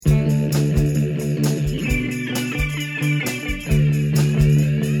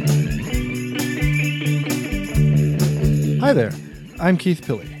Hi there, I'm Keith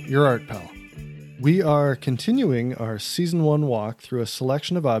Pilley, your art pal. We are continuing our Season 1 walk through a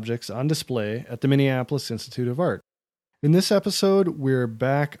selection of objects on display at the Minneapolis Institute of Art. In this episode, we're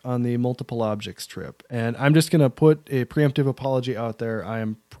back on the multiple objects trip, and I'm just going to put a preemptive apology out there. I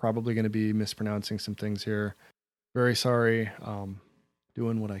am probably going to be mispronouncing some things here. Very sorry.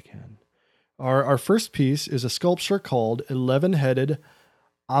 Doing what I can. Our first piece is a sculpture called 11-Headed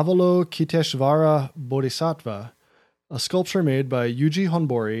Avalokiteshvara Bodhisattva, a sculpture made by Yuji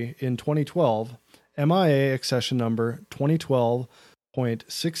Honbori in 2012, MIA accession number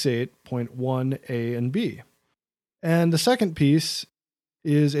 2012.68.1A and B. And the second piece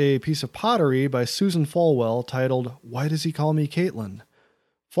is a piece of pottery by Susan Falwell titled, Why Does He Call Me Caitlin?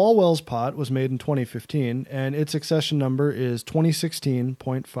 Falwell's pot was made in 2015, and its accession number is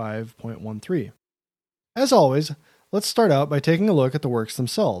 2016.5.13. As always, let's start out by taking a look at the works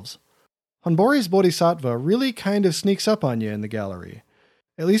themselves. Honbori's Bodhisattva really kind of sneaks up on you in the gallery.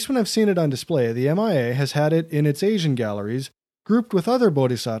 At least when I've seen it on display, the MIA has had it in its Asian galleries, grouped with other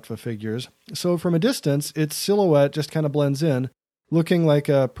Bodhisattva figures, so from a distance, its silhouette just kind of blends in, looking like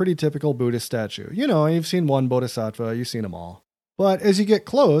a pretty typical Buddhist statue. You know, you've seen one Bodhisattva, you've seen them all. But as you get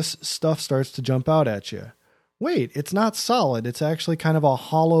close, stuff starts to jump out at you. Wait, it's not solid, it's actually kind of a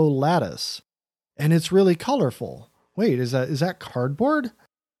hollow lattice. And it's really colorful. Wait, is that cardboard?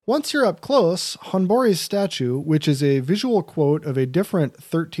 Once you're up close, Honbori's statue, which is a visual quote of a different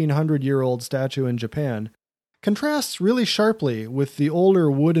 1,300-year-old statue in Japan, contrasts really sharply with the older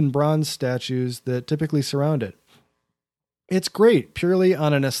wood and bronze statues that typically surround it. It's great, purely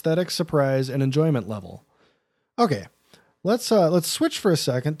on an aesthetic surprise and enjoyment level. Okay, let's switch for a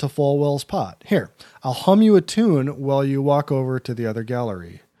second to Falwell's pot. Here, I'll hum you a tune while you walk over to the other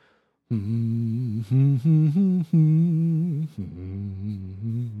gallery.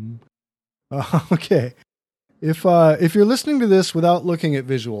 Okay. If you're listening to this without looking at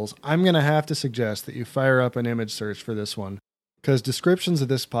visuals, I'm going to have to suggest that you fire up an image search for this one, because descriptions of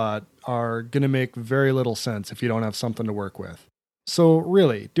this pot are going to make very little sense if you don't have something to work with. So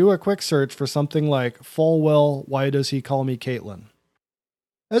really, do a quick search for something like Falwell, Why Does He Call Me Caitlin?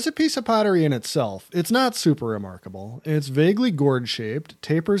 As a piece of pottery in itself, it's not super remarkable. It's vaguely gourd-shaped,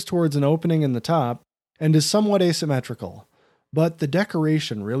 tapers towards an opening in the top, and is somewhat asymmetrical. But the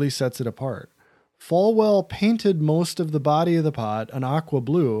decoration really sets it apart. Falwell painted most of the body of the pot an aqua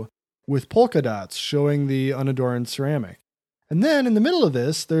blue, with polka dots showing the unadorned ceramic. And then in the middle of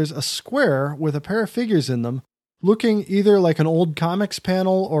this, there's a square with a pair of figures in them, looking either like an old comics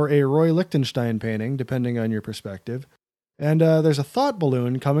panel or a Roy Lichtenstein painting, depending on your perspective. And there's a thought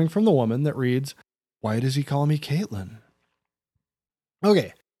balloon coming from the woman that reads, Why does he call me Caitlin?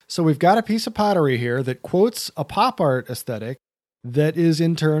 Okay, so we've got a piece of pottery here that quotes a pop art aesthetic that is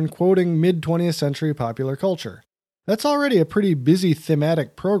in turn quoting mid-20th century popular culture. That's already a pretty busy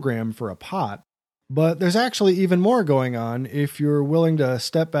thematic program for a pot, but there's actually even more going on if you're willing to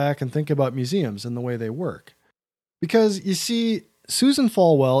step back and think about museums and the way they work. Because, you see, Susan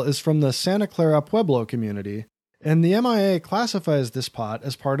Falwell is from the Santa Clara Pueblo community, and the MIA classifies this pot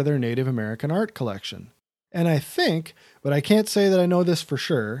as part of their Native American art collection. And I think, but I can't say that I know this for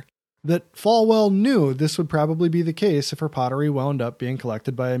sure, that Falwell knew this would probably be the case if her pottery wound up being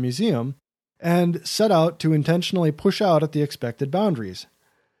collected by a museum, and set out to intentionally push out at the expected boundaries.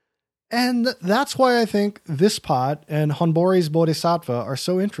 And that's why I think this pot and Honbori's Bodhisattva are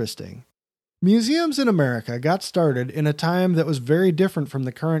so interesting. Museums in America got started in a time that was very different from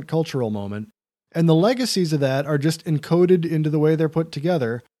the current cultural moment, and the legacies of that are just encoded into the way they're put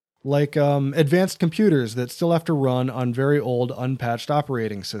together, like advanced computers that still have to run on very old, unpatched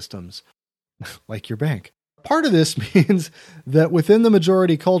operating systems, like your bank. Part of this means that within the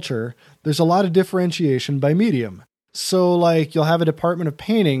majority culture, there's a lot of differentiation by medium. So, like, you'll have a department of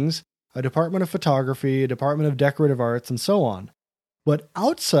paintings, a department of photography, a department of decorative arts, and so on. But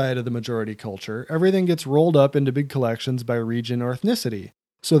outside of the majority culture, everything gets rolled up into big collections by region or ethnicity.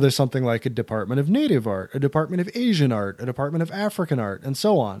 So there's something like a department of native art, a department of Asian art, a department of African art, and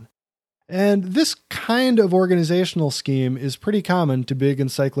so on. And this kind of organizational scheme is pretty common to big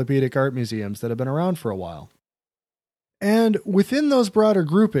encyclopedic art museums that have been around for a while. And within those broader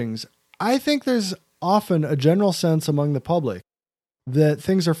groupings, I think there's often a general sense among the public that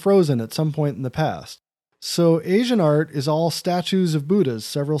things are frozen at some point in the past. So Asian art is all statues of Buddhas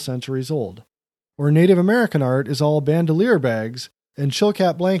several centuries old. Or Native American art is all bandolier bags and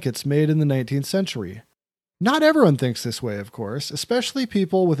chilcat blankets made in the 19th century. Not everyone thinks this way, of course, especially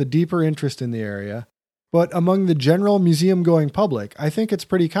people with a deeper interest in the area, but among the general museum-going public, I think it's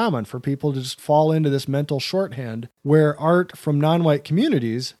pretty common for people to just fall into this mental shorthand where art from non-white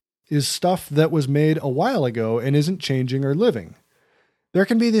communities is stuff that was made a while ago and isn't changing or living. There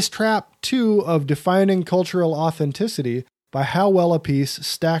can be this trap, too, of defining cultural authenticity by how well a piece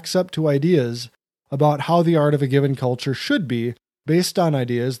stacks up to ideas about how the art of a given culture should be based on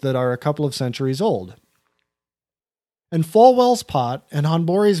ideas that are a couple of centuries old. And Falwell's Pot and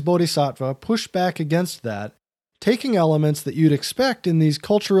Honbori's Bodhisattva push back against that, taking elements that you'd expect in these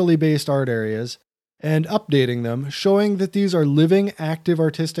culturally based art areas and updating them, showing that these are living, active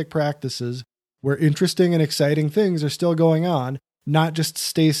artistic practices where interesting and exciting things are still going on, not just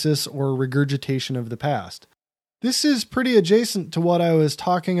stasis or regurgitation of the past. This is pretty adjacent to what I was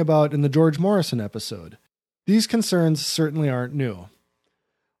talking about in the George Morrison episode. These concerns certainly aren't new.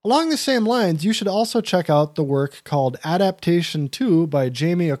 Along the same lines, you should also check out the work called Adaptation 2 by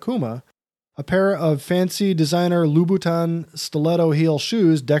Jamie Okuma, a pair of fancy designer Louboutin stiletto heel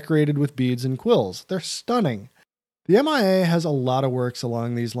shoes decorated with beads and quills. They're stunning. The MIA has a lot of works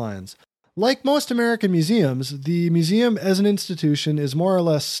along these lines. Like most American museums, the museum as an institution is more or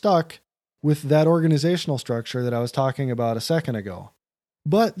less stuck with that organizational structure that I was talking about a second ago.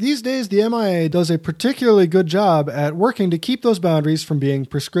 But these days, the MIA does a particularly good job at working to keep those boundaries from being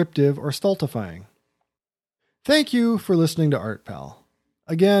prescriptive or stultifying. Thank you for listening to Art Pal.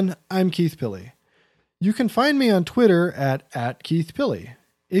 Again, I'm Keith Pilley. You can find me on Twitter at @KeithPilley.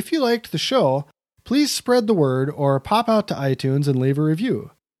 If you liked the show, please spread the word or pop out to iTunes and leave a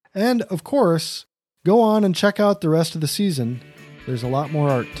review. And, of course, go on and check out the rest of the season. There's a lot more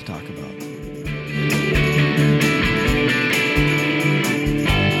art to talk about.